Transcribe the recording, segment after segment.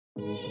Hi,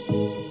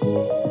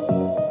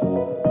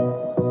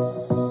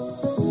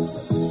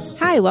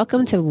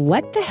 welcome to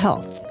What the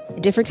Health, a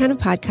different kind of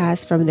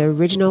podcast from the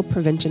original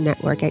prevention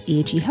network at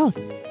EHE Health.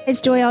 It's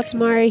Joy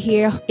Altamari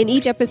here. In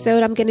each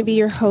episode, I'm going to be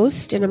your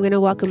host, and I'm going to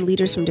welcome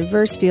leaders from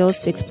diverse fields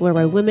to explore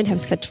why women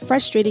have such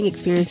frustrating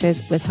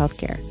experiences with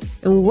healthcare.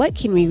 And what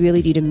can we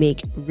really do to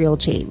make real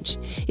change?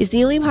 It's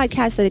the only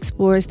podcast that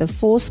explores the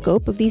full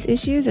scope of these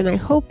issues, and I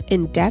hope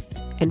in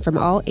depth and from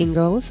all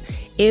angles,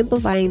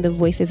 amplifying the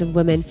voices of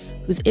women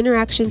whose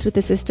interactions with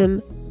the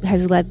system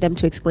has led them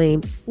to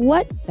exclaim,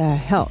 "What the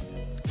health?"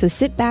 So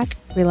sit back,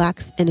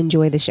 relax, and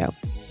enjoy the show.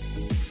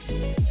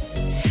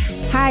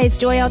 Hi, it's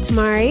Joy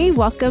Altamari.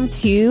 Welcome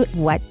to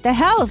What the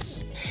Health.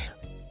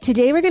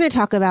 Today, we're going to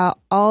talk about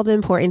all the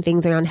important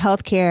things around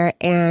healthcare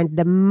and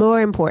the more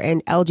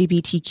important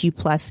LGBTQ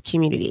plus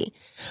community.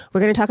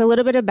 We're going to talk a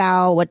little bit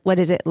about what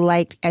is it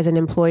like as an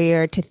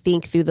employer to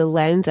think through the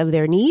lens of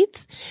their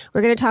needs.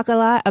 We're going to talk a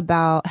lot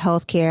about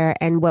healthcare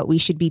and what we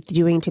should be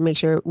doing to make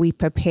sure we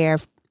prepare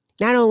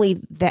not only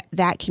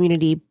that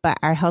community, but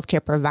our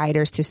healthcare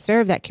providers to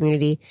serve that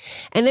community.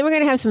 And then we're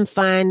going to have some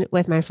fun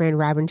with my friend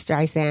Robin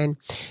Streisand,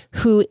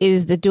 who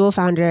is the dual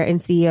founder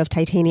and CEO of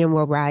Titanium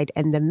Worldwide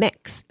and The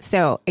Mix.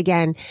 So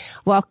again,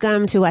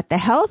 welcome to What the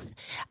Health.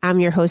 I'm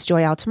your host,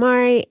 Joy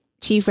Altamari,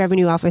 Chief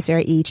Revenue Officer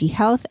at EHE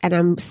Health. And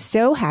I'm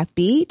so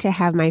happy to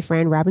have my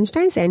friend Robin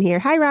Streisand here.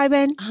 Hi,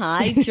 Robin.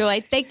 Hi, Joy.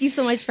 Thank you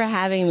so much for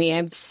having me.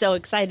 I'm so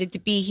excited to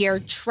be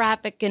here.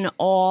 Traffic and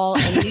all,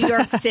 and New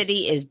York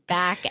City is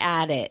back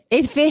at it.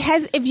 If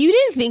you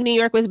didn't think New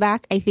York was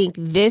back, I think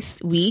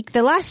this week,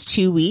 the last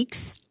 2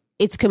 weeks,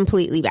 it's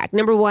completely back.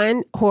 Number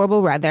one,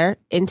 horrible weather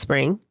in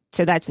spring.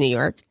 So that's New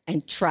York.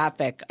 And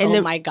traffic.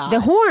 And my God. The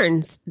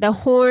horns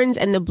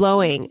and the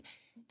blowing.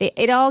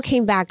 It all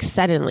came back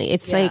suddenly.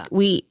 It's like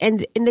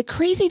and the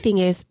crazy thing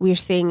is we're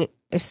seeing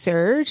a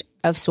surge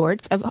of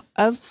sorts of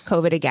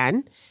COVID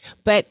again,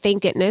 but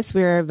thank goodness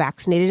we're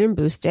vaccinated and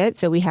boosted.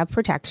 So we have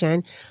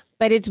protection,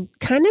 but it's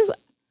kind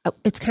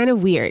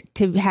of weird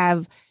to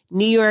have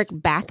New York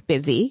back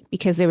busy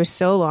because there was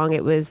so long.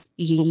 It was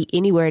you can eat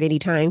anywhere at any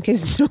time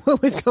because no one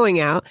was going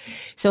out.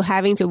 So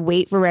having to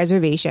wait for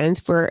reservations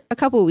for a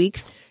couple of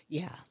weeks.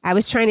 Yeah. I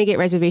was trying to get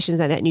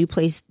reservations at that new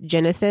place,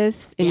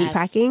 Genesis in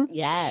Meatpacking.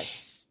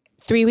 Yes.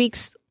 3 week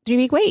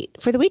wait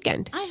for the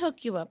weekend. I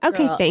hook you up, girl.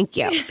 Okay, thank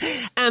you.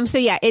 So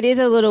yeah, it is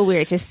a little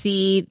weird to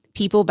see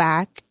people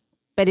back,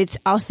 but it's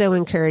also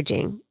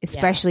encouraging,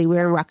 especially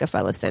we're in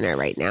Rockefeller Center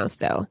right now.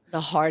 So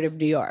the heart of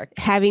New York.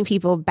 Having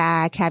people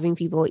back, having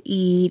people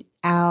eat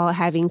out,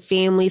 having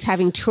families,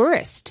 having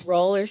tourists.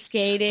 Roller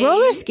skating,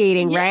 yes,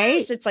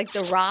 right? It's like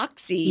the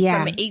Roxy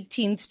from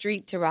 18th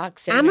Street to Rock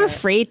Center. I'm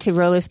afraid to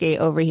roller skate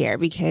over here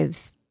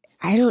because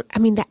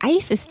the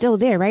ice is still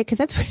there, right? Because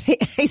that's where they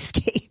ice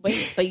skate.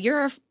 Wait, but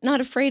you're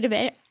not afraid of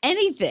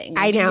anything.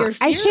 I know.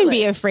 I shouldn't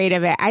be afraid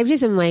of it. I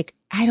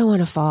don't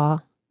want to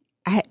fall.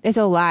 There's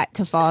a lot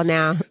to fall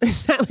now.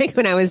 It's not like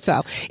when I was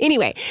 12.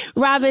 Anyway,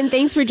 Robin,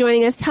 thanks for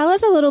joining us. Tell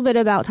us a little bit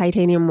about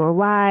Titanium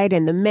Worldwide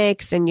and The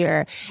Mix and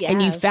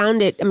and you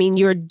found it. I mean,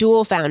 you're a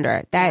dual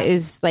founder. That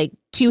is like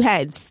 2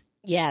 heads.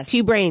 Yes.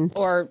 2 brains.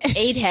 Or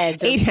 8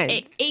 heads. 8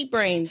 heads. 8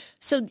 brains.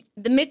 So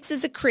The Mix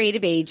is a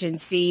creative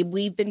agency.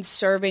 We've been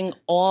serving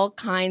all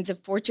kinds of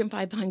Fortune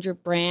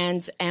 500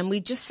 brands, and we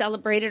just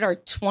celebrated our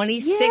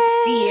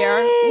 26th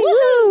year.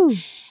 Woo!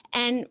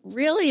 And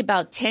really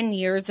about 10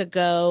 years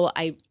ago,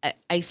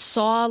 I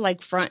saw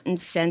like front and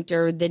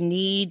center the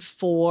need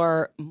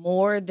for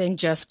more than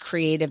just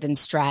creative and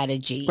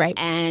strategy. Right.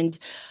 And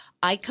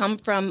I come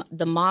from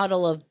the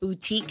model of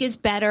boutique is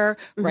better,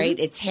 right?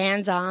 It's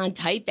hands-on,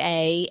 type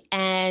A,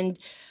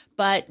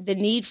 but the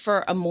need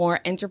for a more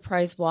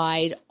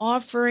enterprise-wide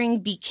offering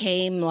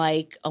became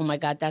like, oh my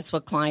God, that's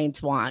what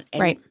clients want.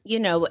 And,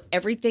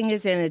 everything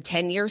is in a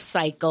 10-year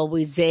cycle.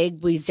 We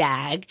zig, we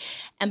zag.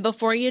 And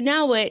before you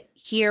know it,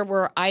 here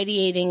we're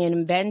ideating and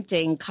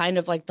inventing kind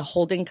of like the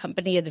holding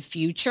company of the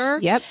future.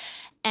 Yep.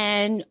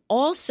 And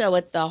also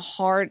at the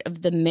heart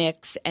of The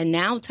Mix and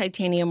now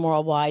Titanium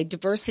Worldwide,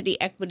 diversity,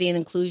 equity, and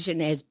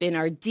inclusion has been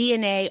our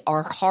DNA,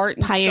 our heart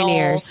and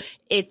pioneers. Soul.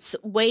 It's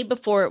way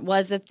before it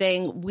was a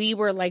thing. We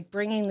were like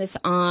bringing this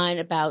on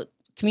about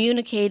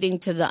communicating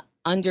to the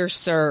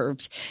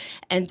underserved.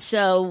 And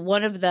so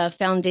one of the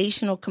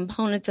foundational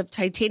components of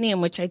Titanium,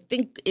 which I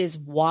think is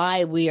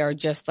why we are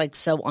just like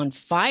so on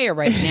fire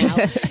right now,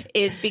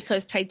 is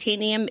because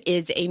Titanium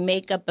is a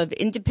makeup of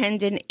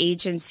independent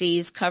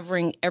agencies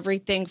covering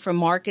everything from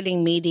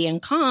marketing, media,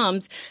 and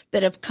comms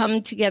that have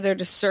come together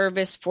to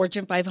service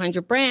Fortune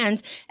 500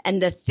 brands.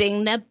 And the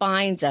thing that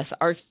binds us,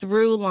 our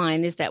through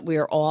line, is that we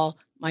are all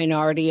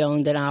minority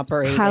owned and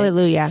operated.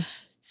 Hallelujah.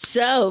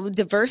 So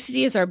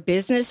diversity is our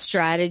business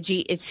strategy.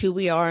 It's who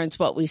we are and it's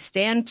what we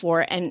stand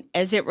for. And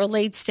as it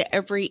relates to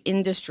every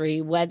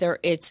industry, whether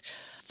it's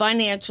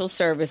financial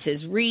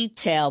services,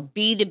 retail,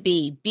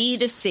 B2B,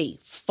 B2C,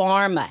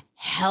 pharma,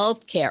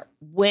 healthcare,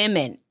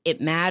 women,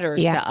 it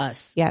matters to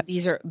us. Yeah.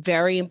 These are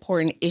very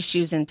important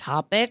issues and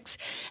topics.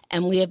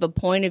 And we have a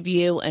point of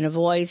view and a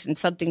voice and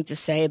something to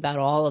say about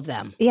all of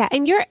them. Yeah.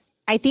 And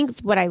I think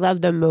what I love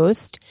the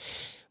most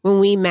when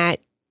we met,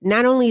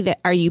 not only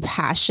that are you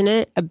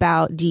passionate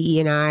about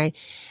DE&I,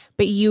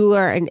 but you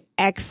are an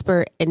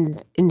expert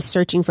in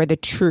searching for the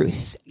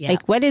truth. Yeah.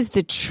 Like, what is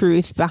the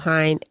truth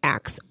behind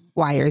X,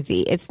 Y, or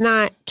Z? It's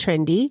not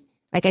trendy.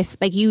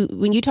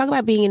 When you talk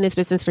about being in this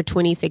business for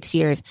 26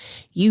 years,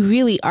 you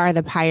really are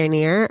the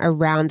pioneer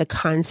around the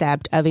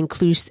concept of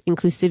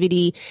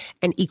inclusivity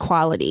and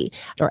equality,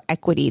 or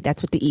equity.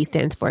 That's what the E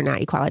stands for, not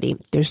equality.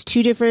 There's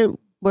two different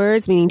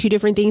words meaning two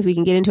different things. We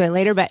can get into it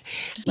later, but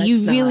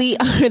you really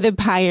are the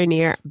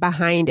pioneer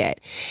behind it.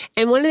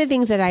 And one of the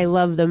things that I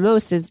love the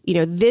most is,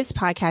 this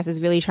podcast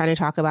is really trying to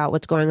talk about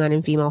what's going on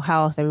in female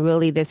health and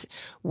really this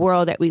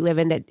world that we live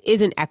in that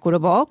isn't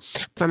equitable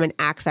from an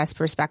access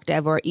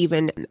perspective or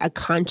even a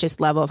conscious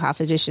level of how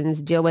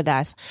physicians deal with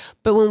us.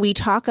 But when we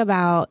talk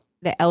about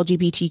the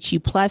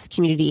LGBTQ plus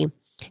community,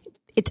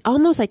 it's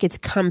almost like it's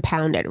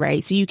compounded,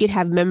 right? So you could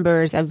have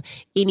members of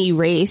any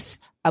race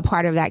a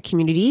part of that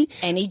community.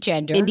 Any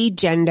gender.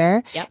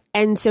 Yep.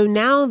 And so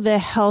now the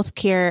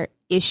healthcare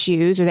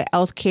issues or the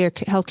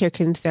healthcare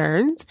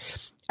concerns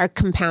are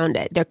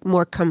compounded. They're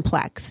more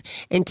complex.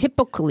 And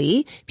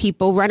typically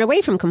people run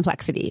away from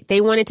complexity. They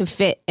want it to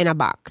fit in a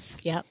box.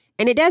 Yep.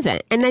 And it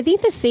doesn't. And I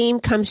think the same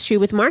comes true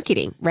with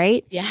marketing,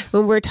 right? Yeah.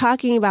 When we're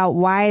talking about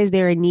why is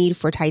there a need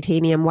for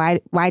titanium,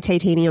 why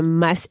titanium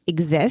must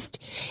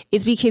exist,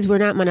 is because we're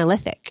not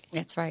monolithic.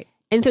 That's right.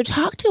 And so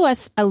talk to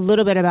us a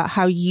little bit about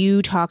how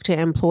you talk to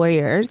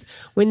employers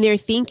when they're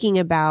thinking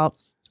about,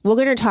 we're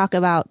going to talk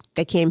about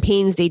the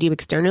campaigns they do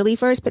externally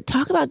first, but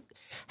talk about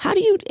how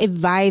do you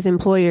advise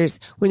employers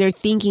when they're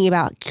thinking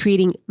about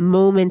creating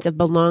moments of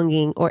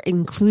belonging or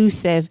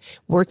inclusive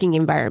working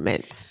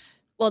environments?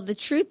 Well, the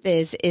truth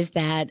is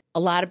that a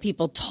lot of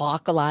people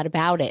talk a lot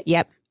about it.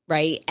 Yep.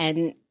 Right.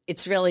 And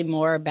it's really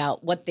more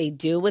about what they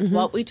do with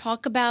what we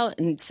talk about.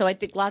 And so I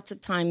think lots of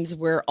times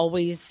we're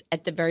always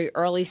at the very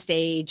early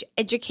stage,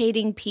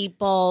 educating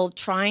people,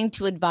 trying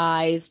to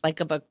advise like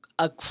of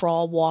a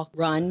crawl, walk,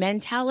 run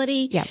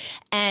mentality. Yep.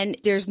 And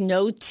there's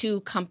no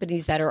two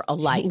companies that are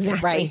alike,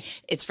 exactly.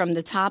 right? It's from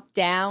the top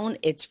down,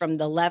 it's from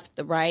the left,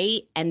 the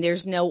right, and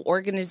there's no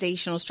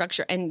organizational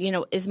structure. And,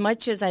 as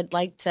much as I'd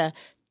like to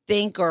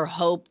think or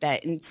hope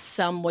that in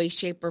some way,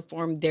 shape, or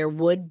form there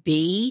would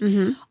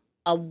be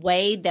a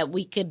way that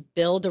we could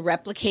build a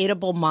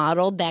replicatable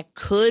model that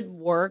could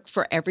work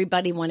for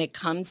everybody when it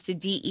comes to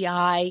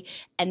DEI.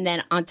 And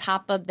then on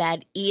top of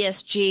that,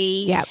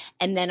 ESG. Yep.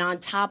 And then on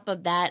top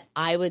of that,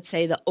 I would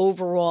say the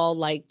overall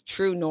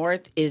true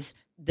north is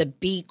the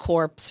B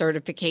Corp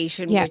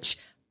certification, which,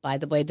 by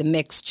the way, the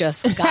mix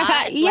just got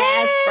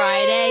last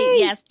Friday.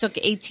 Yes, took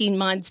 18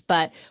 months,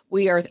 but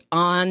we are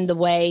on the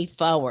way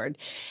forward.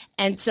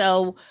 And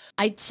so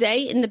I'd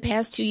say in the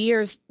past 2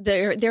 years,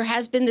 there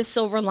has been this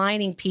silver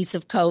lining piece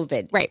of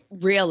COVID. Right.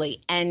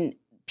 Really. And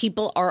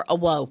people are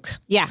awoke.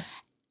 Yeah.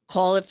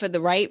 Call it for the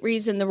right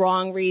reason, the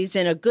wrong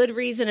reason, a good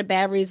reason, a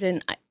bad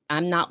reason.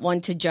 I'm not one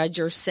to judge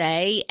or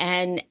say.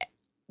 And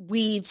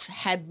we've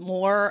had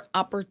more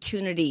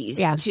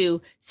opportunities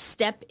to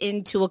step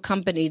into a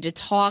company to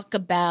talk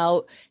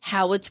about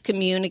how it's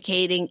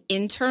communicating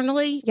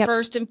internally,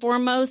 first and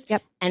foremost,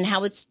 and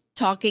how it's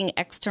talking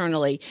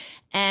externally.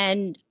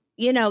 And,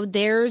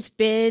 there's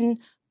been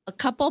a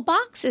couple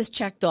boxes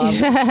checked off,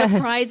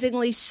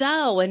 surprisingly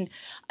so. And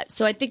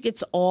so I think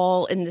it's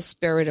all in the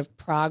spirit of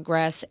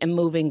progress and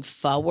moving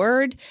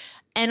forward.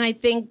 And I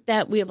think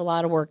that we have a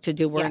lot of work to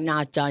do. We're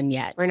not done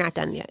yet.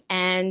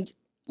 And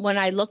when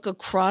I look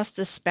across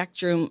the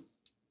spectrum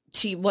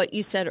to what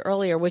you said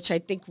earlier, which I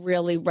think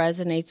really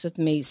resonates with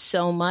me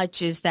so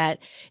much, is that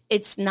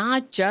it's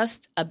not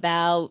just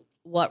about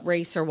what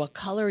race or what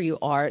color you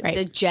are. Right.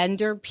 The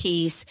gender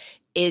piece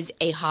is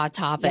a hot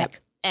topic. Yep.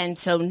 And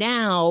so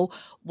now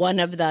one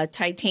of the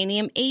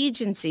titanium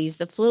agencies,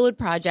 the Fluid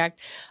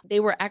Project, they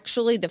were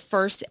actually the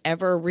first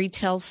ever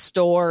retail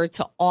store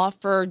to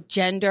offer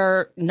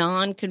gender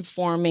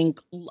non-conforming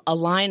a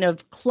line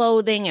of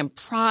clothing and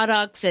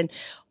products and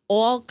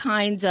all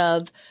kinds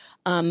of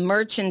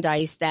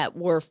merchandise that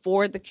were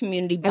for the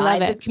community, by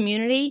the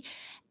community.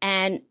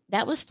 And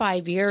that was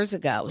 5 years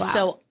ago. Wow.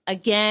 So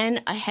again,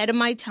 ahead of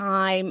my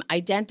time,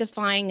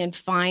 identifying and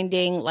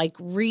finding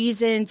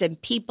reasons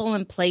and people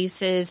and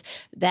places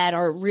that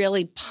are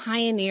really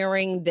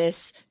pioneering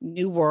this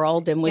new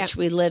world in which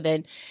we live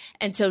in.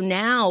 And so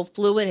now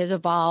Fluid has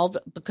evolved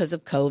because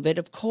of COVID,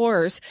 of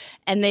course,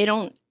 and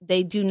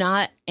they do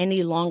not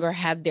any longer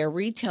have their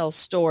retail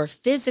store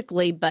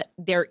physically, but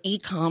their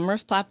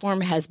e-commerce platform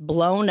has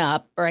blown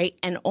up, right?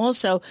 And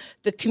also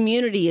the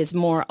community is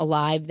more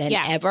alive than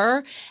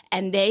ever.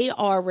 And they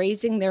are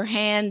raising their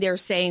hand. They're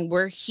saying,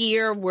 we're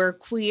here, we're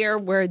queer,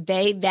 we're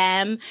they,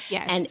 them,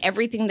 and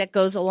everything that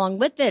goes along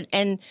with it.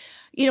 And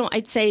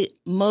I'd say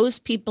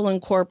most people in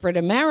corporate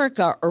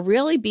America are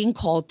really being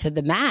called to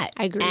the mat.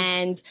 I agree.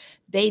 And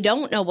they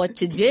don't know what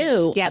to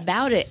do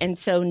about it. And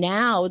so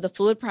now the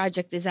Fluid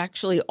Project is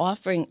actually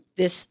offering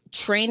this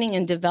training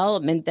and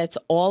development that's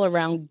all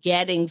around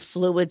getting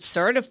fluid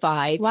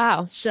certified.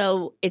 Wow.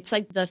 So it's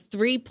like the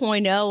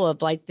 3.0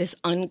 of like this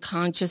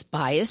unconscious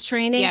bias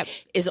training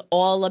is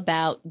all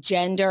about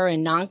gender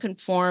and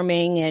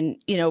nonconforming and,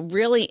 you know,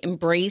 really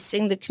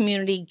embracing the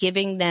community,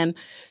 giving them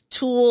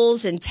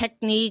tools and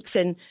techniques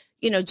and,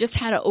 you know, just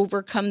how to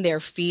overcome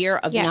their fear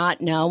of not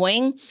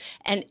knowing.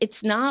 And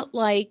it's not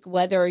like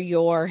whether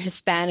you're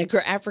Hispanic or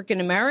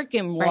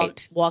African-American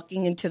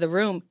walking into the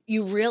room,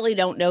 you really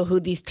don't know who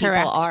these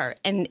people are.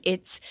 And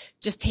it's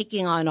just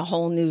taking on a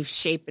whole new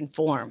shape and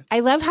form.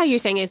 I love how you're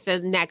saying it's the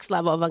next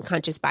level of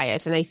unconscious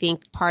bias. And I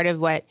think part of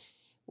what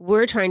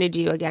we're trying to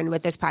do again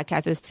with this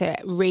podcast is to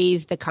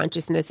raise the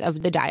consciousness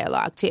of the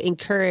dialogue, to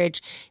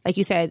encourage, like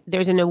you said,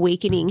 there's an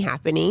awakening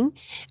happening,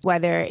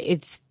 whether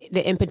it's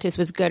the impetus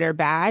was good or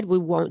bad, we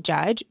won't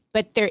judge,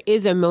 but there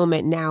is a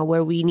moment now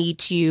where we need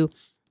to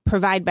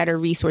provide better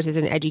resources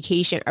and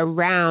education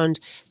around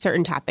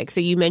certain topics.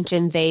 So you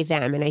mentioned they,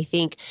 them, and I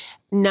think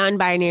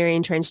non-binary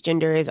and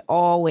transgender is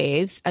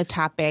always a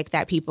topic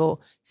that people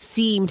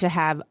seem to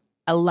have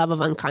a love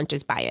of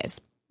unconscious bias.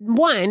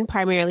 One,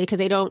 primarily because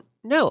they don't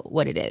know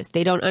what it is.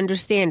 They don't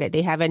understand it.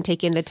 They haven't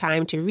taken the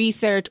time to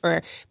research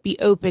or be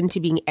open to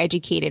being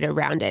educated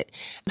around it.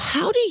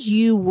 How do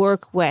you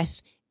work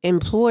with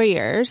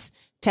employers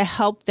to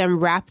help them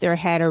wrap their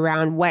head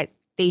around what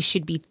they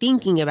should be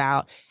thinking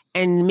about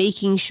and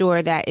making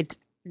sure that it's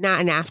not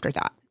an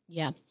afterthought?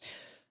 Yeah.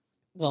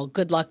 Well,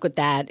 good luck with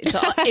that.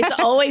 It's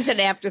always an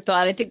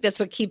afterthought. I think that's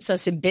what keeps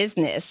us in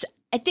business.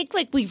 I think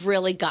like we've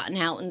really gotten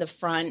out in the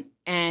front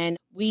and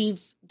we've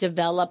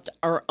developed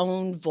our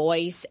own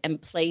voice and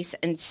place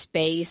and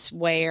space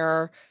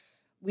where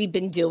we've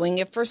been doing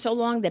it for so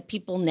long that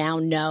people now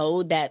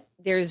know that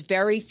there's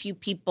very few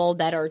people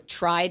that are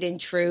tried and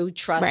true,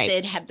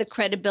 trusted, have the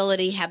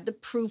credibility, have the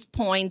proof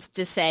points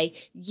to say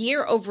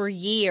year over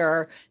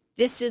year,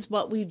 this is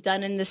what we've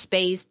done in the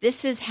space.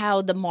 This is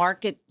how the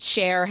market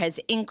share has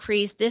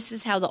increased. This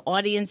is how the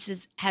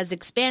audience has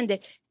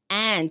expanded.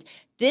 And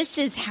this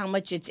is how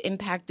much it's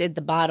impacted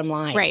the bottom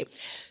line. Right.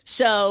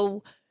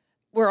 So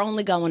we're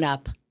only going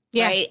up.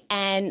 Yeah. Right.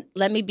 And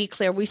let me be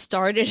clear, we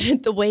started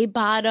at the way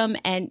bottom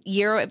and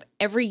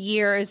every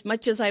year, as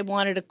much as I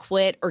wanted to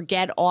quit or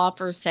get off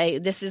or say,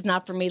 this is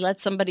not for me,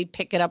 let somebody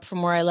pick it up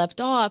from where I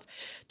left off.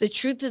 The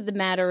truth of the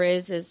matter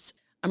is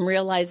I'm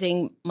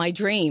realizing my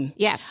dream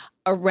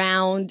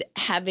around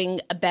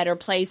having a better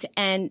place.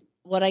 And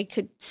what I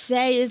could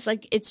say is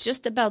like, it's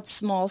just about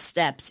small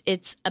steps.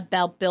 It's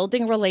about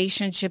building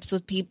relationships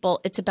with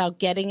people. It's about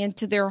getting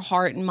into their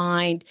heart and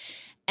mind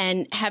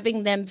and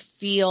having them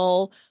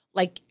feel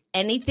like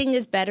anything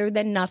is better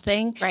than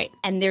nothing. Right.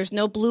 And there's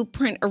no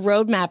blueprint or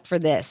roadmap for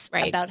this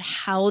about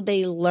how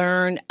they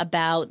learn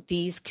about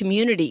these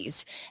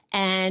communities.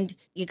 And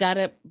you got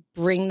to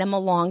bring them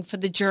along for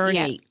the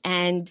journey.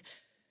 And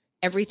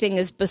everything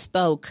is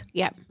bespoke.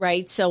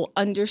 Right. So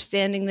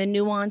understanding the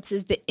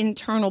nuances, the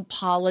internal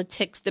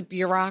politics, the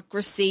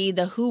bureaucracy,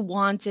 the who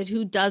wants it,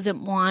 who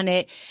doesn't want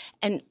it.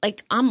 And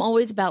like, I'm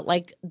always about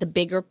like the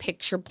bigger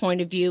picture point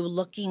of view,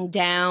 looking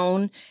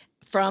down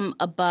from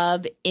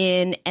above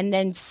in, and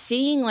then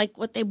seeing like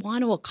what they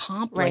want to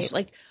accomplish.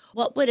 Like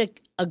what would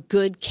a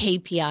good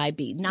KPI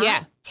be?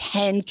 Not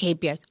 10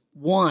 KPIs,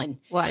 one.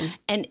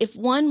 And if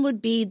one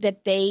would be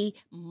that they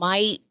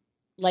might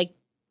like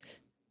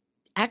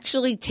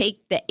actually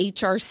take the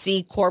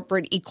HRC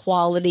Corporate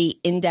Equality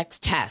Index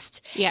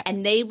test.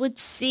 And they would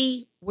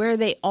see where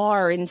they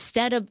are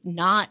instead of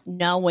not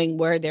knowing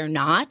where they're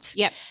not.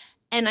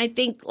 And I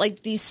think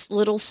like these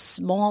little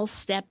small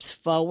steps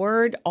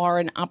forward are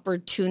an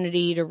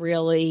opportunity to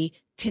really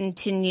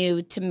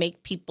continue to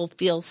make people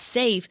feel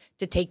safe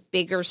to take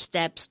bigger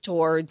steps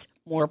towards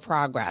more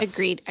progress.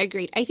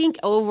 Agreed. I think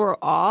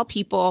overall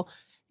people,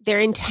 their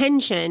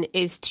intention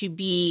is to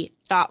be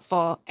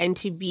thoughtful and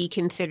to be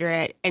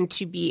considerate and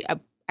to be,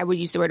 I would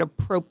use the word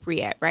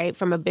appropriate, right,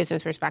 from a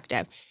business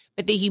perspective.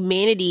 But the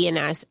humanity in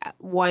us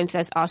wants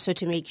us also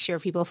to make sure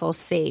people feel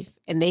safe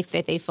and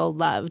that they feel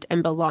loved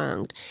and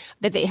belonged,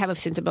 that they have a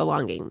sense of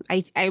belonging.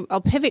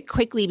 I'll pivot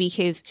quickly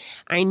because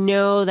I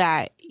know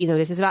that, you know,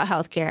 this is about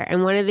healthcare.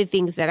 And one of the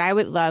things that I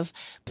would love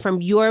from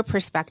your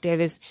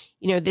perspective is,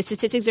 you know, the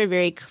statistics are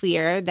very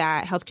clear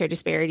that healthcare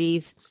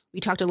disparities, we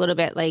talked a little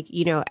bit like,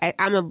 you know,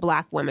 I'm a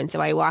Black woman, so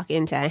I walk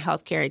into a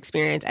healthcare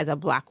experience as a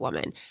Black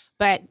woman.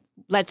 But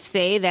let's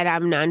say that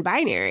I'm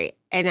non-binary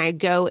and I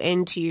go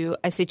into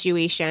a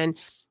situation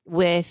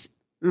with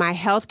my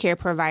healthcare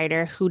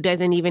provider who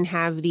doesn't even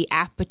have the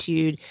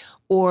aptitude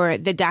or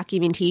the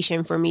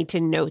documentation for me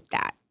to note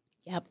that.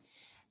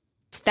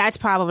 That's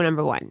problem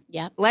number one.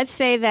 Let's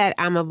say that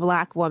I'm a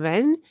Black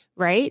woman,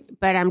 right?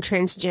 But I'm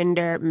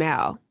transgender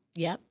male.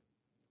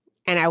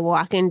 And I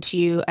walk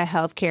into a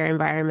healthcare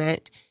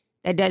environment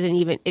that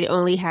it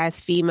only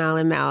has female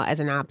and male as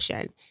an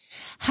option.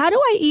 How do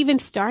I even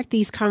start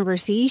these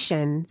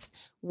conversations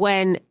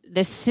when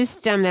the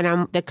system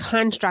the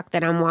construct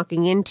that I'm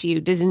walking into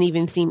doesn't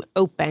even seem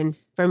open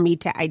for me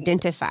to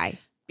identify.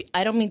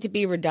 I don't mean to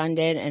be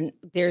redundant, and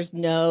there's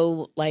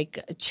no like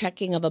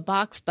checking of a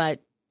box,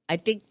 but I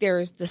think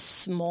there's the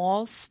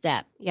small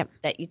step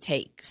that you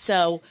take.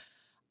 So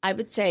I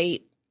would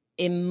say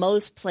in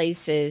most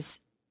places,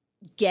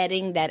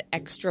 getting that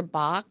extra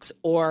box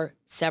or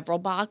several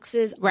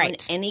boxes on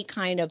any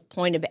kind of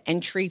point of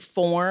entry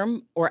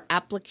form or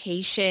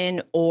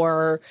application,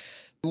 or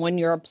when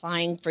you're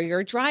applying for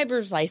your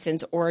driver's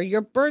license or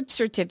your birth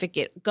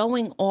certificate,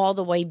 going all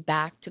the way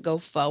back to go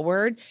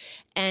forward.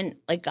 And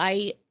like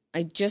I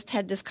just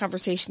had this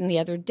conversation the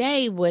other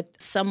day with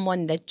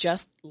someone that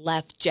just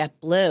left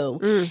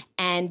JetBlue,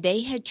 and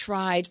they had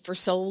tried for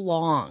so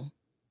long,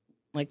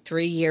 like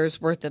 3 years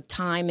worth of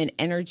time and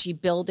energy,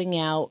 building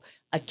out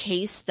a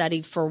case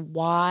study for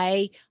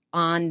why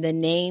on the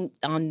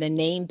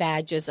name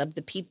badges of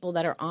the people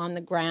that are on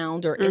the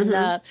ground or in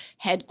the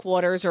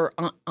headquarters or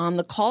on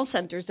the call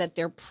centers, that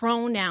their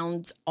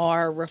pronouns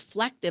are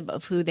reflective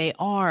of who they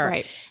are.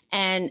 Right.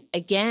 And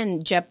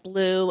again,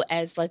 JetBlue,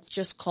 as let's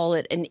just call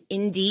it an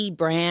indie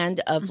brand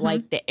of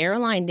like the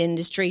airline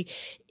industry,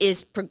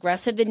 is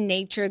progressive in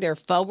nature. They're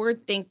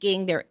forward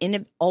thinking. They're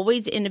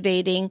always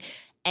innovating.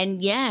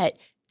 And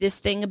yet this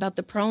thing about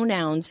the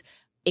pronouns,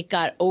 it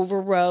got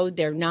overrode.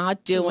 They're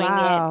not doing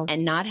it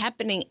and not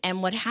happening.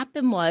 And what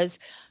happened was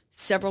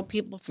several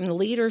people from the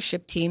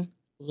leadership team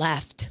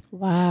left.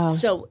 Wow.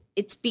 So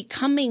it's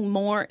becoming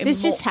more and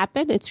This just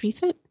happened? It's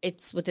recent?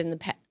 It's within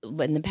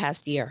the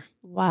past year.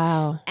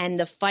 Wow. And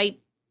the fight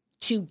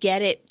to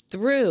get it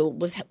through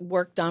was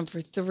worked on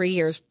for 3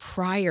 years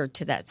prior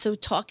to that. So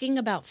talking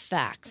about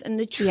facts and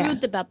the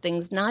truth about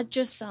things, not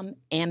just some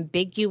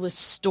ambiguous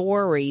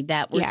story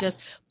that we're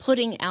just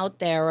putting out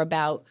there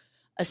about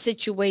a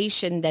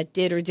situation that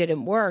did or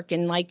didn't work.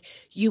 And like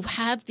you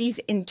have these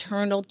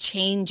internal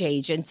change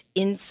agents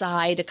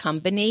inside a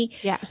company.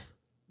 Yeah.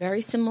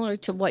 Very similar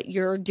to what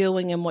you're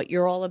doing and what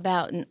you're all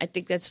about. And I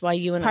think that's why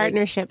you and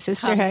partnership,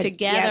 sisterhood, come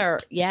together.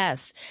 Yep.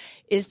 Yes.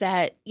 Is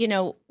that,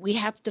 we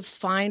have to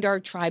find our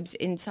tribes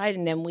inside,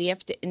 and then we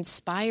have to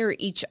inspire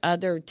each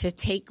other to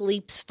take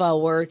leaps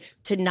forward,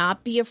 to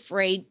not be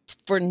afraid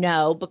for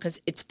no,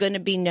 because it's going to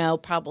be no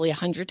probably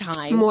 100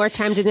 times. More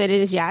times than it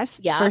is yes,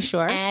 for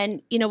sure.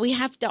 And, we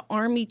have to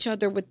arm each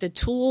other with the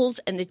tools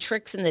and the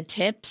tricks and the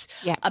tips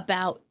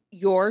about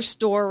your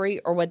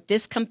story or what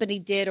this company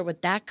did or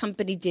what that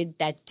company did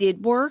that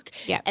did work,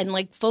 and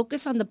like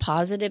focus on the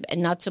positive and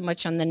not so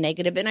much on the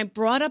negative. And I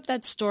brought up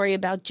that story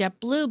about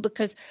JetBlue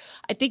because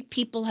I think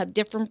people have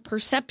different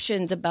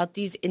perceptions about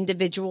these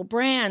individual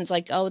brands,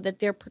 like, oh, that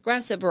they're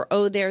progressive or,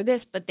 oh, they're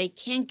this, but they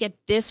can't get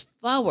this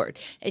forward.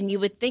 And you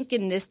would think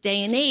in this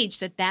day and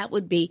age that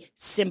would be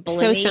simple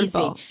and easy.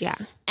 So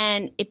simple,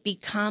 And it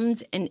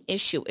becomes an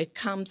issue. It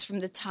comes from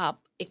the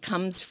top. It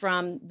comes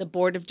from the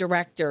board of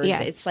directors.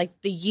 Yes. It's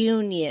like the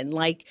union.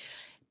 Like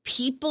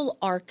people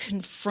are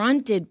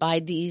confronted by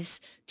these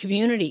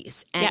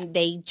communities and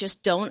they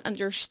just don't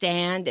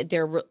understand.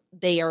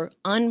 They are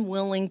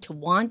unwilling to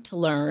want to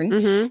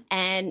learn.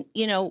 And,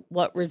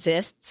 what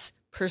resists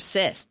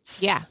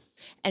persists. Yeah.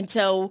 And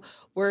so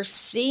we're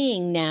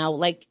seeing now,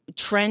 like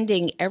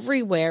trending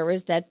everywhere,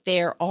 is that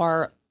there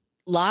are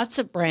lots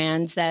of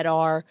brands that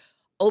are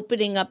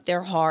opening up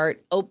their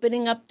heart,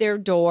 opening up their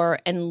door,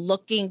 and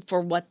looking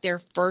for what their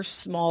first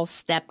small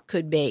step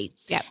could be.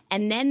 Yep.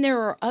 And then there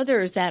are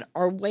others that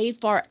are way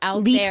far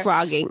out there.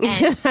 Leapfrogging.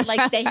 And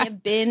like they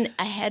have been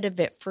ahead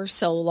of it for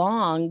so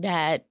long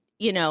that,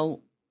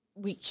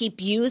 we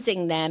keep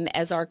using them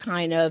as our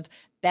kind of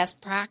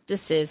best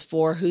practices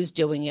for who's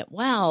doing it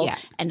well,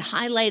 and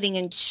highlighting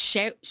and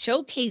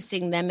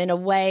showcasing them in a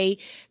way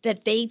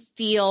that they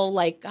feel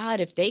like,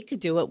 God, if they could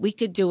do it, we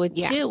could do it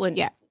too. And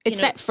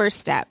it's that first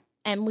step.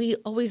 And we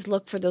always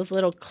look for those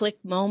little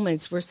click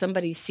moments where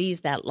somebody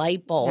sees that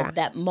light bulb,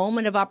 that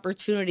moment of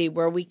opportunity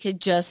where we could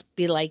just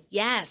be like,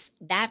 yes,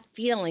 that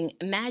feeling.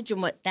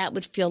 Imagine what that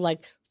would feel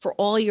like for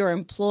all your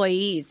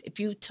employees if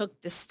you took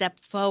the step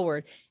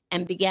forward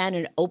and began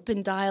an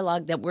open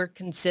dialogue that we're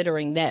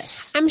considering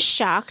this. I'm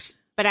shocked,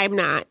 but I'm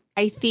not.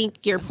 I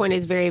think your point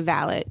is very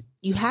valid.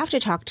 You have to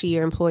talk to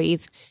your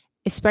employees,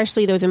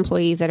 especially those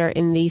employees that are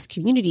in these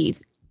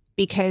communities,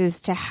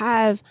 because to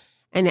have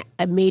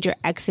a major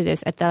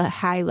exodus at the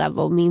high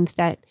level means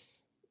that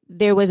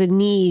there was a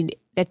need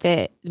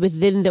that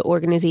within the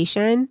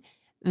organization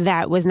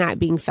that was not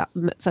being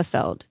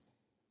fulfilled.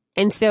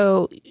 And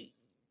so,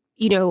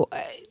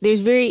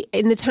 there's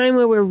in the time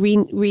where we're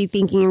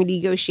rethinking and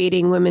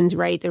renegotiating women's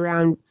rights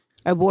around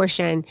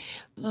abortion,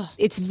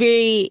 it's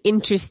very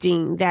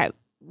interesting that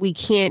we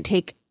can't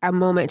take a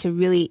moment to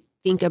really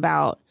think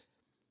about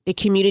the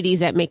communities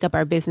that make up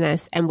our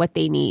business and what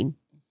they need,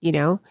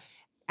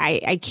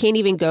 I can't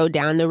even go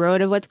down the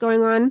road of what's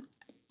going on.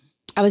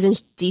 I was in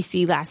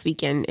D.C. last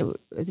weekend. It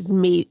was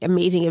an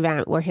amazing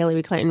event where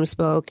Hillary Clinton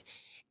spoke,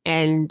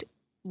 and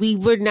we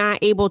were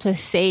not able to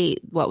say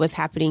what was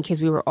happening because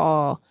we were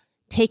all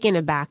taken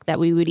aback that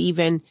we would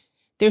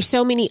there's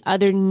so many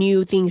other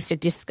new things to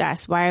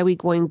discuss. Why are we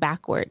going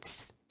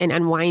backwards and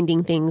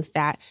unwinding things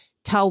that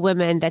tell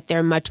women that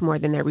they're much more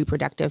than their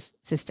reproductive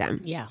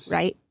system. Yeah.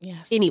 Right?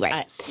 Yes.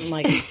 Anyway.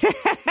 Like,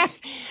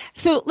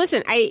 so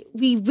listen,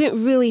 we went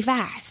really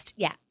fast.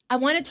 yeah. I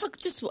want to talk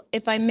just,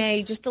 if I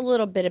may, just a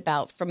little bit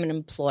about from an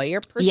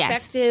employer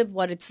perspective,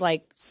 what it's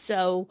like.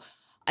 So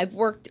I've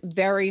worked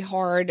very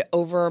hard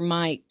over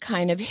my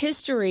kind of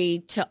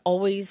history to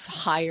always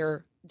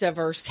hire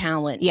diverse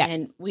talent. Yeah.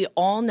 And we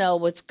all know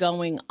what's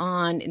going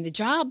on in the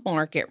job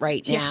market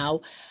right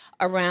now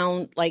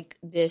around like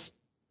this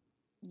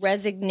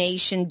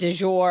resignation du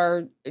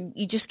jour.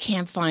 You just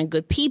can't find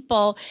good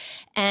people.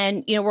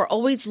 And, you know, we're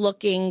always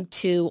looking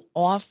to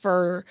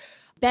offer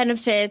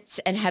benefits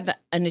and have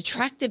an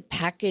attractive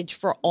package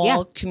for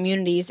all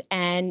communities.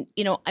 And,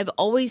 you know, I've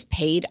always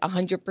paid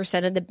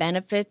 100% of the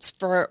benefits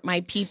for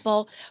my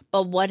people.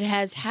 But what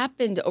has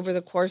happened over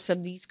the course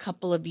of these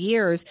couple of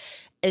years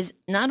is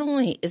not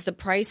only is the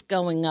price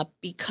going up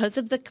because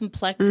of the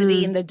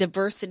complexity and the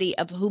diversity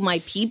of who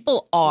my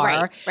people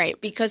are, right.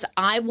 because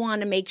I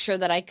want to make sure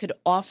that I could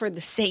offer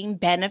the same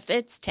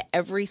benefits to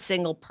every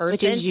single person.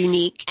 Which is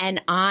unique. And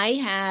I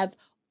have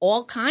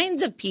all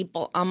kinds of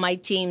people on my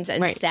teams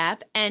and staff.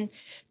 And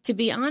to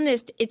be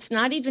honest, it's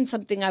not even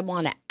something I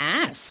want to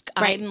ask.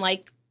 I'm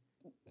like,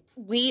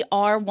 we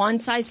are one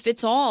size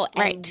fits all,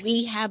 and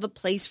we have a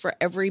place for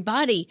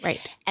everybody.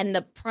 Right. And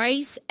the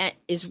price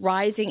is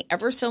rising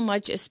ever so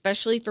much,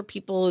 especially for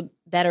people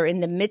that are in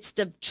the midst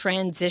of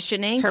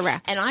transitioning.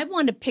 Correct. And I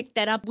want to pick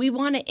that up. We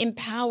want to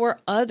empower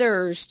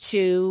others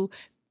to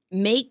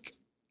make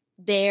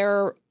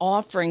their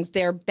offerings,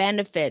 their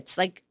benefits,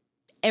 like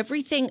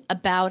everything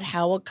about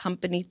how a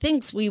company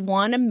thinks, we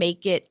want to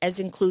make it as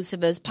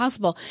inclusive as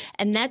possible.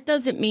 And that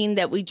doesn't mean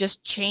that we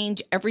just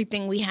change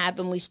everything we have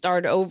and we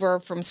start over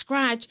from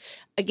scratch.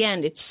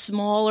 Again, it's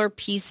smaller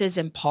pieces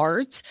and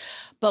parts.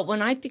 But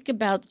when I think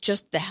about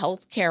just the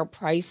healthcare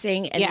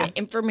pricing and the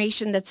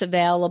information that's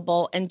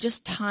available and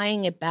just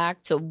tying it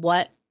back to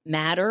what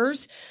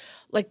matters,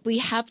 like we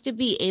have to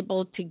be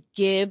able to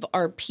give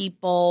our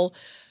people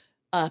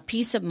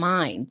peace of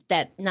mind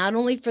that not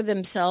only for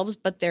themselves,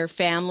 but their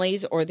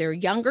families or their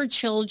younger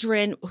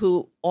children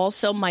who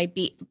also might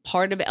be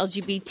part of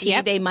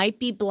LGBT. They might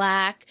be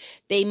Black.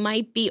 They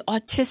might be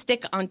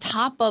autistic on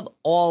top of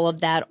all of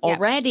that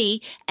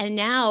already. And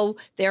now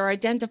they're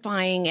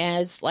identifying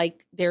as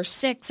like they're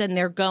 6 and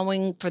they're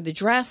going for the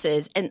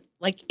dresses. And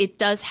like it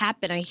does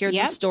happen. I hear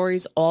these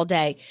stories all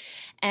day.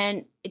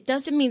 And it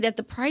doesn't mean that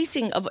the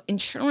pricing of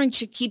insurance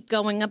should keep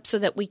going up so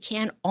that we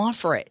can't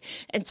offer it.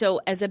 And so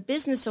as a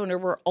business owner,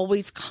 we're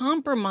always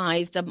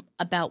compromised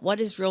about what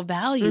is real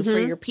value for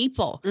your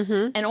people.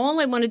 And all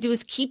I want to do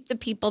is keep the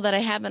people that I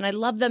have, and I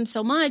love them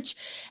so much.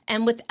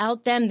 And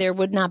without them, there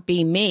would not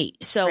be me.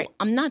 So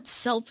I'm not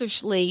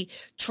selfishly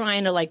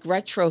trying to like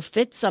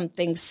retrofit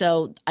something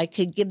so I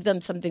could give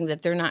them something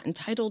that they're not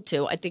entitled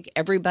to. I think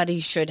everybody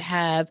should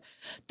have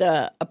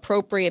the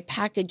appropriate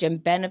package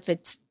and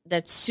benefits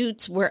that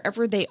suits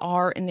wherever they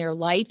are in their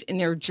life, in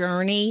their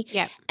journey.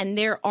 And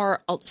there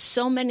are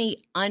so many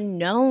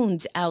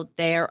unknowns out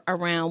there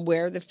around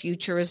where the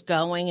future is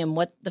going and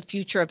what the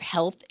future of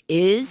health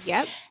is.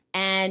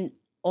 And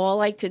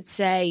all I could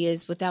say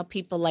is without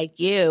people like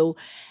you,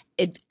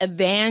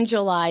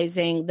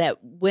 evangelizing that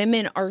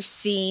women are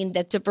seen,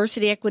 that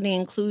diversity, equity,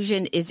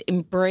 inclusion is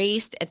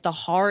embraced at the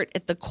heart,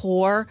 at the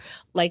core,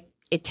 like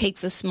it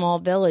takes a small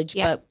village,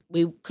 but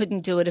we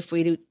couldn't do it if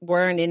we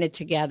weren't in it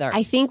together.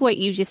 I think what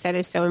you just said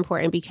is so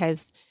important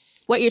because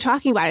what you're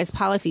talking about is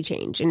policy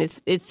change, and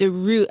it's the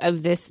root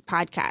of this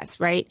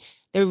podcast, right?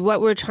 What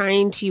we're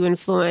trying to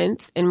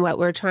influence and what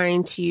we're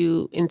trying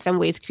to, in some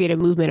ways, create a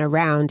movement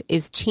around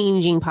is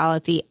changing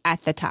policy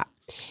at the top.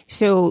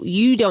 So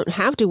you don't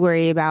have to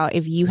worry about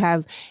if you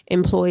have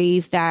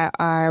employees that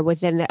are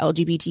within the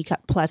LGBT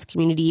plus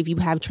community, if you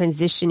have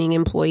transitioning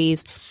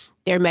employees,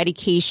 their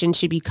medication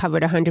should be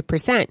covered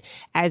 100%.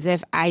 As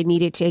if I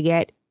needed to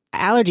get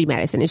allergy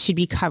medicine, it should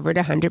be covered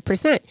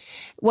 100%.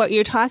 What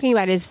you're talking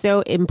about is so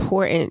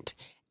important,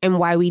 and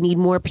why we need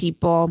more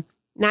people,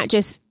 not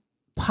just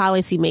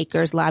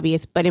policymakers,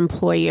 lobbyists, but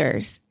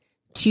employers,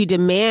 to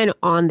demand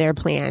on their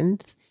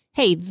plans,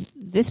 hey,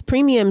 this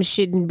premium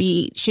shouldn't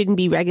be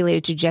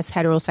regulated to just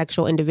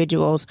heterosexual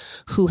individuals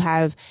who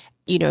have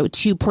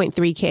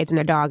 2.3 kids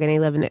and a dog and they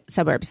live in the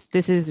suburbs.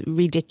 This is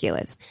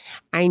ridiculous.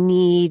 I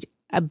need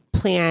a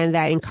plan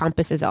that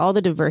encompasses all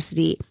the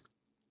diversity,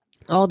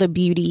 all the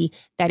beauty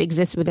that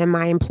exists within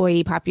my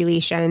employee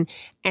population.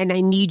 And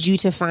I need you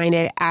to find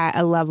it at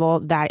a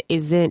level that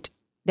is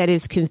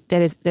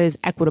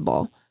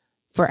equitable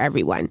for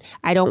everyone.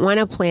 I don't want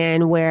a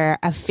plan where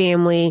a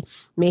family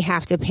may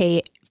have to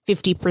pay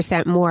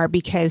 50% more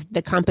because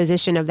the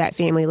composition of that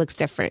family looks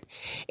different.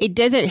 It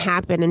doesn't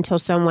happen until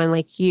someone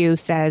like you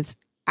says,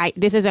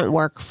 this doesn't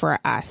work for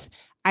us.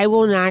 I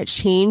will not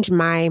change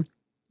my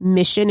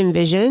mission and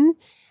vision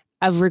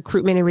of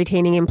recruitment and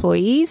retaining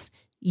employees.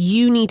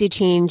 You need to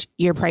change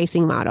your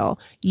pricing model.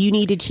 You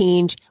need to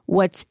change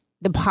what's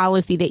the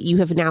policy that you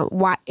have now.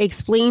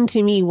 Explain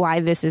to me why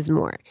this is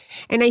more.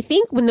 And I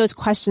think when those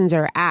questions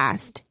are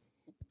asked,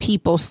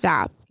 people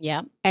stop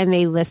and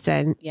they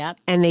listen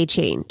and they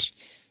change.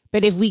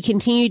 But if we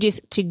continue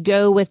just to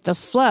go with the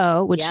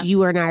flow, which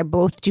you and I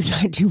both do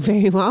not do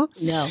very well,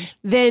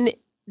 then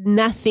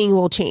nothing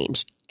will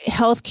change.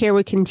 Healthcare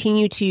would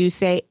continue to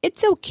say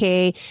it's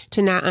okay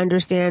to not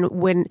understand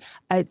when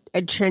a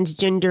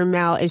transgender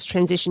male is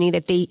transitioning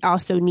that they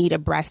also need a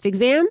breast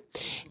exam.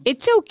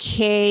 It's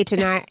okay to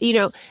not,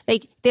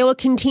 like they will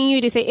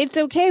continue to say it's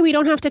okay. We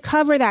don't have to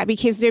cover that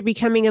because they're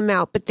becoming a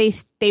male, but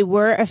they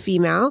were a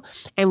female,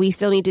 and we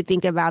still need to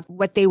think about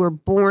what they were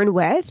born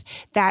with,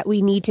 that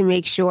we need to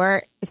make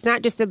sure it's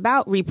not just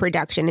about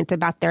reproduction. It's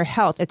about their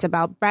health. It's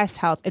about breast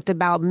health. It's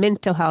about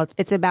mental health.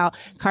 It's about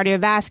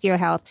cardiovascular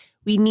health.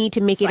 We need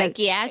to make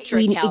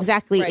psychiatric health.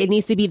 Exactly. Right. It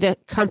needs to be the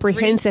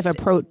comprehensive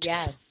approach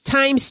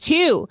times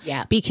 2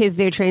 because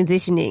they're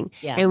transitioning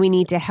and we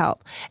need to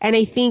help. And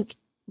I think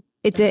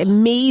it's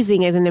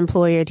amazing as an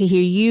employer to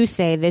hear you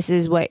say this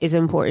is what is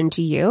important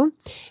to you,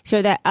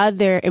 so that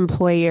other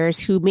employers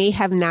who may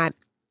have not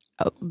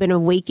been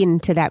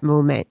awakened to that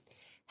moment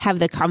have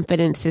the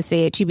confidence to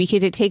say it too,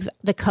 because it takes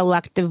the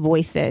collective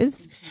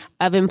voices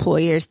of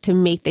employers to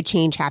make the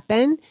change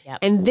happen.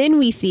 And then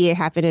we see it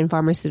happen in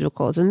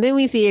pharmaceuticals, and then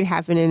we see it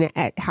happen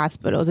at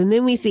hospitals, and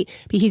then we see,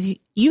 because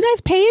you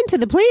guys pay into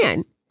the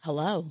plan.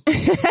 Hello.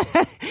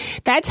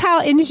 That's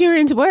how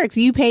insurance works.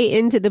 You pay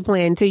into the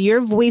plan. So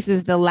your voice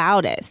is the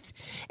loudest.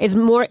 It's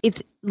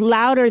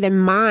louder than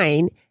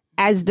mine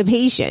as the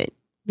patient,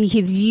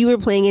 because you are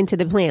playing into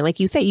the plan. Like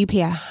you said, you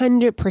pay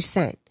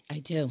 100%. I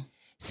do.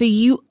 So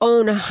you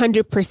own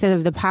 100%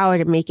 of the power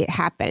to make it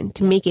happen,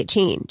 to make it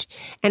change.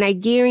 And I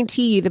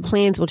guarantee you the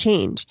plans will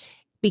change,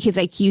 because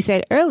like you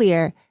said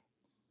earlier,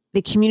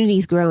 the community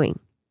is growing.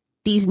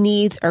 These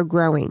needs are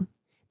growing.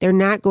 They're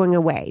not going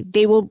away.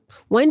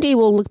 One day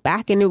we'll look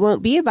back and it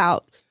won't be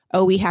about,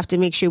 we have to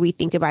make sure we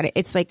think about it.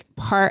 It's like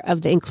part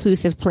of the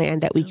inclusive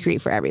plan that we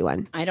create for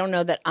everyone. I don't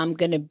know that I'm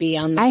going to be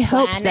on the planet.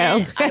 Hope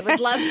so. I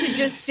would love to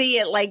just see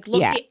it, like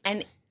looking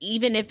and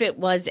even if it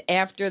was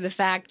after the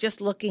fact,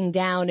 just looking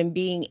down and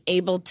being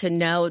able to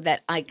know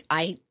that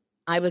I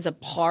was a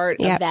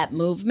part of that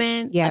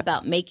movement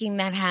about making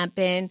that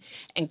happen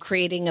and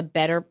creating a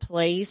better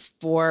place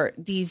for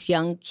these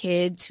young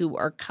kids who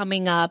are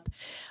coming up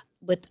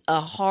with a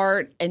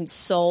heart and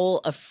soul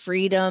of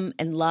freedom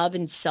and love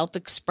and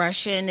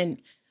self-expression. And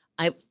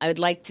I would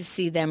like to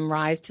see them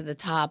rise to the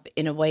top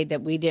in a way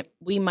that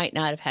we might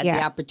not have had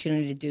the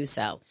opportunity to do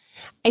so.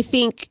 I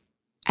think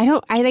I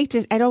don't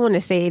want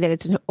to say that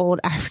it's an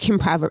old African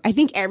proverb. I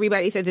think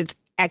everybody says it's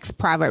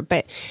ex-proverb,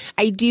 but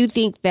I do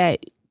think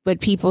that what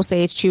people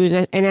say is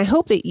true. And I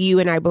hope that you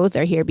and I both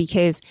are here,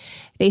 because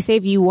they say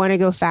if you want to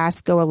go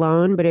fast, go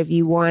alone. But if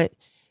you want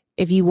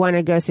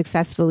to go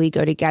successfully,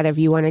 go together. If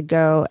you want to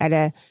go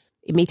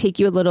it may take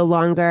you a little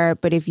longer,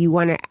 but if you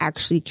want to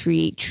actually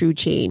create true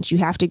change, you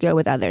have to go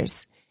with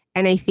others.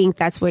 And I think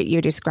that's what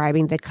you're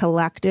describing, the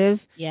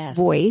collective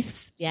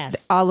voice.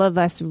 Yes. All of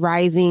us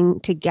rising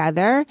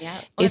together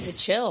is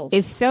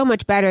so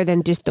much better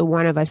than just the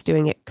one of us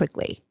doing it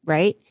quickly,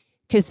 right?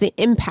 Because the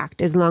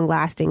impact is long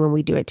lasting when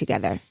we do it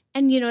together.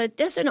 And, it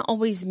doesn't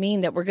always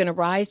mean that we're going to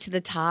rise to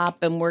the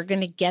top and we're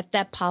going to get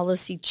that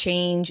policy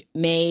change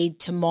made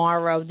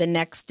tomorrow, the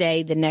next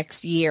day, the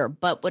next year.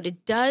 But what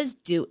it does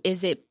do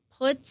is it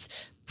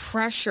puts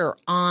pressure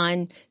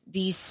on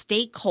these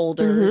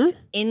stakeholders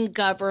in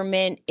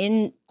government,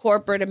 in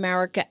corporate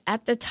America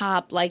at the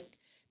top. Like,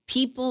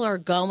 people are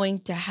going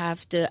to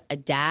have to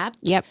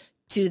adapt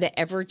to the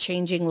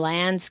ever-changing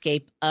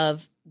landscape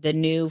of the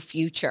new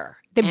future.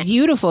 The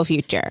beautiful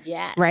future,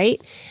 right?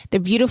 The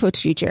beautiful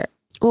future.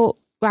 Well,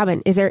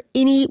 Robin, is there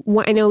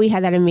I know we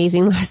had that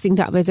amazing lasting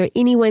thought, but is there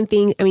any one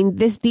thing? I mean,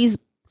 these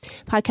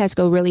podcasts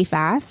go really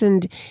fast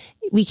and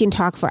we can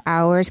talk for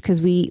hours because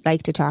we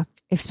like to talk,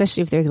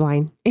 especially if there's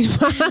wine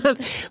involved.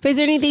 But is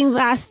there anything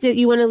last that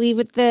you want to leave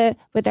with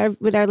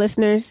our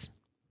listeners?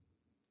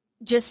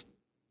 Just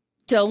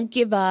don't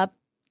give up.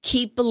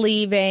 Keep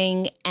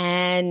believing,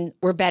 and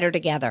we're better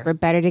together. We're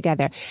better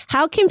together.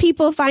 How can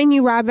people find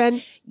you, Robin?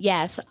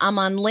 Yes, I'm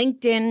on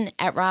LinkedIn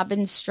at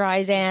Robin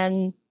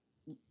Streisand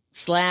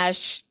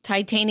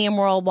 /Titanium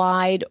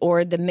Worldwide,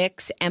 or the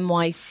Mix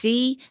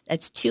NYC.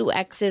 That's 2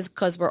 X's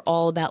because we're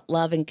all about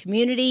love and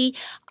community.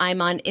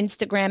 I'm on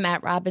Instagram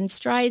at Robin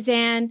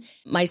Streisand.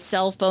 My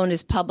cell phone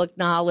is public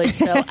knowledge,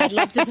 so I'd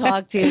love to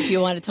talk to you if you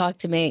want to talk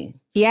to me.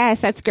 Yes,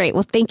 that's great.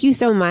 Well, thank you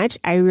so much.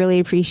 I really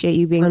appreciate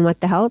you being on What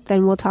the Health,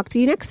 and we'll talk to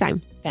you next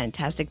time.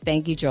 Fantastic.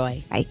 Thank you,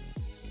 Joy. Bye.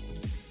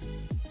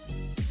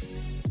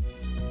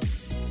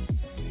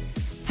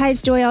 Hi,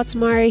 it's Joy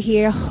Altamara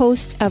here,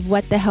 host of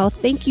What the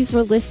Health. Thank you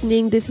for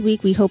listening this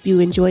week. We hope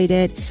you enjoyed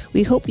it.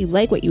 We hope you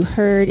like what you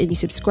heard and you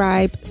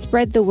subscribe,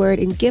 spread the word,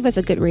 and give us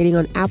a good rating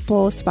on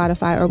Apple,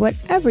 Spotify, or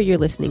whatever you're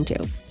listening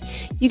to.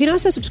 You can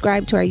also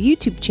subscribe to our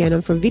YouTube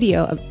channel for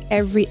video of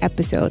every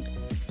episode,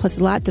 plus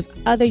lots of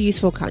other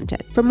useful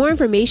content. For more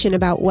information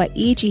about what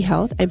EHE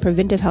Health and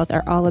preventive health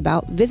are all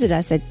about, visit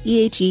us at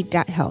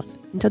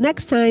ehe.health. Until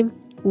next time,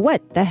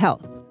 what the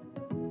health?